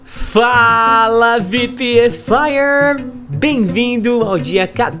Fala VPFire! Bem-vindo ao dia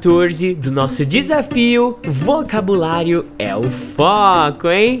 14 do nosso desafio Vocabulário é o Foco,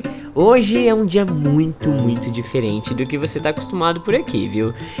 hein? Hoje é um dia muito diferente do que você tá acostumado por aqui,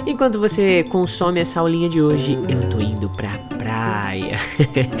 viu? Enquanto você consome essa aulinha de hoje, eu tô indo pra praia.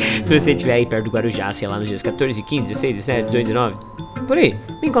 Se você estiver aí perto do Guarujá, sei lá, nos dias 14, 15, 16, 17, 18, 19, por aí,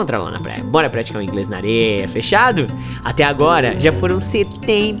 me encontra lá na praia. Bora praticar o inglês na areia, fechado? Até agora, já foram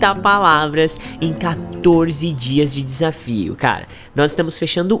 70 palavras em 14 dias de desafio. Cara, nós estamos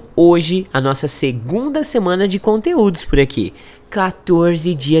fechando hoje a nossa segunda semana de conteúdos por aqui.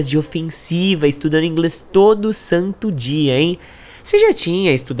 14 dias de ofensiva, estudando inglês todo santo dia, hein? Você já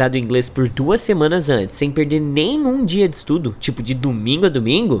tinha estudado inglês por 2 semanas antes, sem perder nenhum dia de estudo? Tipo de domingo a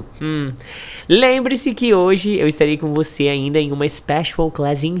domingo? Lembre-se que hoje eu estarei com você ainda em uma special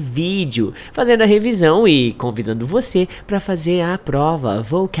class em vídeo, fazendo a revisão e convidando você para fazer a prova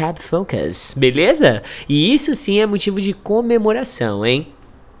Vocab Focus, beleza? E isso sim é motivo de comemoração, hein?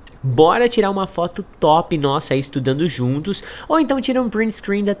 Bora tirar uma foto top nossa aí estudando juntos, ou então tira um print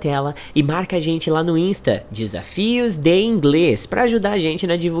screen da tela e marca a gente lá no Insta, Desafios de Inglês, para ajudar a gente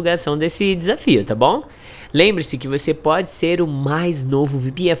na divulgação desse desafio, tá bom? Lembre-se que você pode ser o mais novo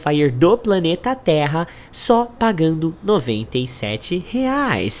VPFire do planeta Terra só pagando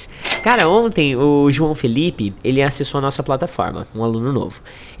R$97. Cara, ontem o João Felipe, ele acessou a nossa plataforma, um aluno novo.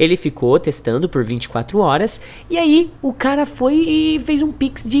 Ele ficou testando por 24 horas e aí o cara foi e fez um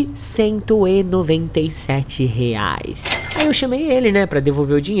Pix de R$197. Aí eu chamei ele, né, pra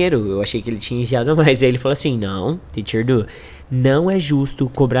devolver o dinheiro. Eu achei que ele tinha enviado a mais. Aí ele falou assim, não, Teacher Du, não é justo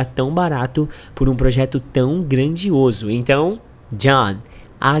cobrar tão barato por um projeto tão grandioso. Então, John,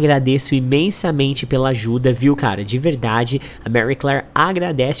 agradeço imensamente pela ajuda, viu, cara? De verdade, a Mary Claire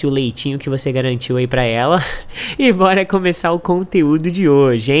agradece o leitinho que você garantiu aí pra ela. E bora começar o conteúdo de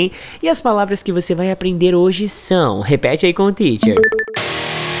hoje, hein? E as palavras que você vai aprender hoje são... Repete aí com o teacher.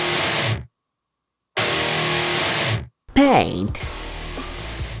 Paint,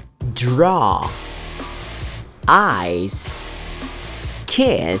 draw, eyes,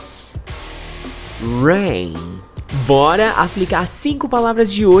 kiss, rain. Bora aplicar 5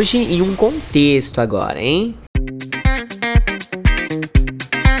 palavras de hoje em um contexto agora, hein?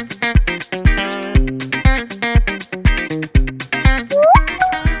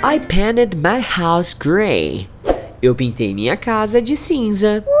 I painted my house gray. Eu pintei minha casa de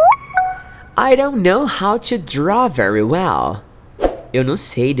cinza. I don't know how to draw very well. Eu não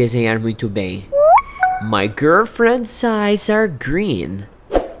sei desenhar muito bem. My girlfriend's eyes are green.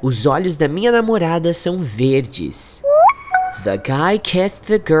 Os olhos da minha namorada são verdes. The guy kissed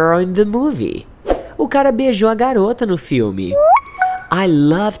the girl in the movie. O cara beijou a garota no filme. I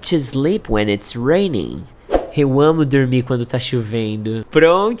love to sleep when it's raining. Eu amo dormir quando tá chovendo.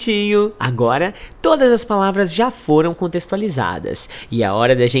 Prontinho! Agora, todas as palavras já foram contextualizadas. E é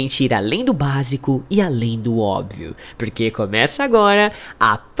hora da gente ir além do básico e além do óbvio. Porque começa agora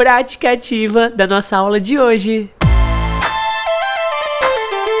a prática ativa da nossa aula de hoje.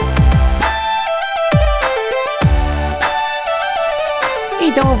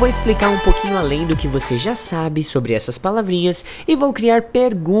 Então eu vou explicar um pouquinho além do que você já sabe sobre essas palavrinhas e vou criar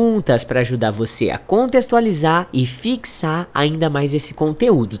perguntas para ajudar você a contextualizar e fixar ainda mais esse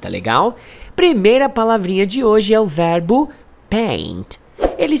conteúdo, tá legal? Primeira palavrinha de hoje é o verbo paint.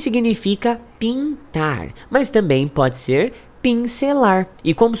 Ele significa pintar, mas também pode ser pincelar.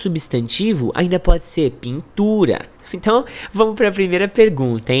 E como substantivo ainda pode ser pintura. Então vamos para a primeira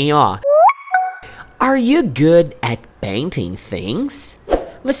pergunta, hein, ó. Are you good at painting things?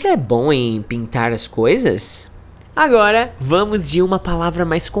 Você é bom em pintar as coisas? Agora, vamos de uma palavra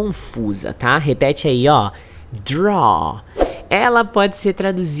mais confusa, tá? Repete aí, ó. Draw. Ela pode ser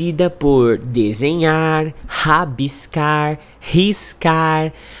traduzida por desenhar, rabiscar,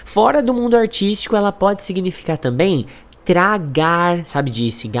 riscar. Fora do mundo artístico, ela pode significar também tragar, sabe,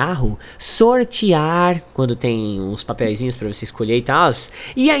 de cigarro, sortear, quando tem uns papeizinhos para você escolher e tal.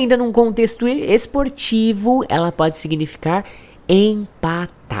 E ainda num contexto esportivo, ela pode significar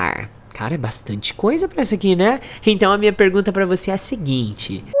empatar. Cara, é bastante coisa pra essa aqui, né? Então a minha pergunta pra você é a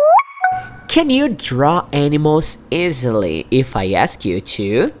seguinte. Can you draw animals easily if I ask you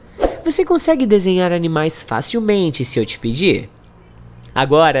to? Você consegue desenhar animais facilmente se eu te pedir?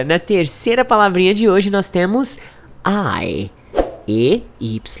 Agora, na terceira palavrinha de hoje nós temos I.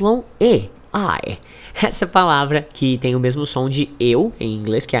 E-Y-E. I. Essa palavra, que tem o mesmo som de eu em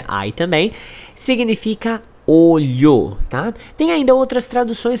inglês, que é I também, significa olho, tá? Tem ainda outras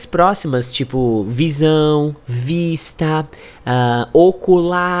traduções próximas, tipo visão, vista,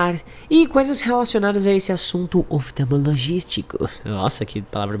 ocular e coisas relacionadas a esse assunto oftalmologístico. Nossa, que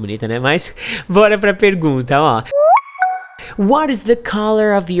palavra bonita, né? Mas bora pra pergunta, ó. What is the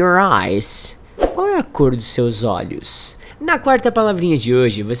color of your eyes? Qual é a cor dos seus olhos? Na quarta palavrinha de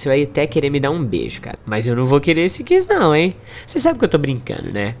hoje, você vai até querer me dar um beijo, cara. Mas eu não vou querer esse kiss não, hein? Você sabe que eu tô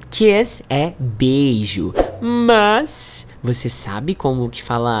brincando, né? Kiss é beijo. Mas, você sabe como que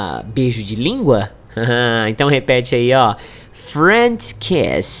fala beijo de língua? Então repete aí, ó. French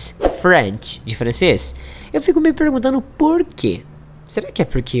kiss. French, de francês. Eu fico me perguntando por quê. Será que é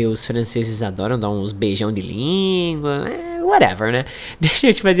porque os franceses adoram dar uns beijão de língua? Whatever, né? Deixa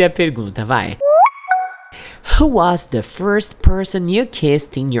eu te fazer a pergunta, vai. Who was the first person you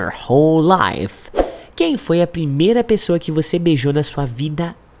kissed in your whole life? Quem foi a primeira pessoa que você beijou na sua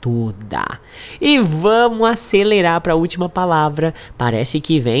vida toda? E vamos acelerar para a última palavra. Parece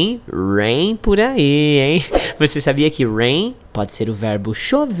que vem rain por aí, hein? Você sabia que rain pode ser o verbo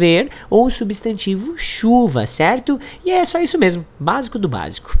chover ou o substantivo chuva, certo? E é só isso mesmo, básico do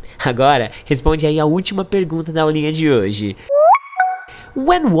básico. Agora, responde aí a última pergunta da aulinha de hoje.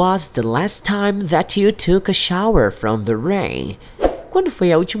 When was the last time that you took a shower from the rain? Quando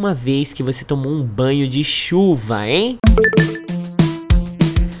foi a última vez que você tomou um banho de chuva, hein?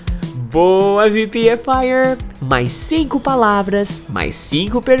 Boa, VPFire! Mais 5 palavras, mais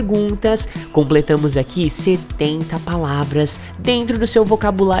 5 perguntas. Completamos aqui 70 palavras dentro do seu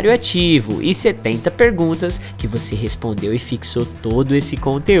vocabulário ativo e 70 perguntas que você respondeu e fixou todo esse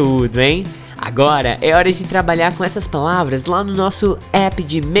conteúdo, hein? Agora é hora de trabalhar com essas palavras lá no nosso app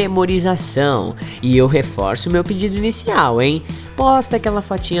de memorização. E eu reforço o meu pedido inicial, hein? Posta aquela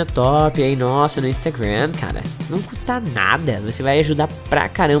fotinha top aí, nossa, no Instagram, cara. Não custa nada, você vai ajudar pra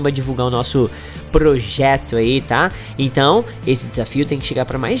caramba a divulgar o nosso projeto aí, tá? Então, esse desafio tem que chegar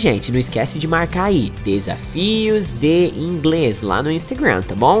pra mais gente. Não esquece de marcar aí, Desafios de Inglês, lá no Instagram,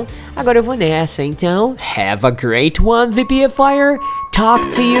 tá bom? Agora eu vou nessa, então. Have a great one, VPFire! Talk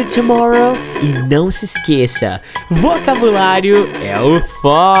to you tomorrow. E não se esqueça, vocabulário é o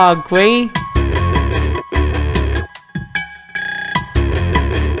foco, hein?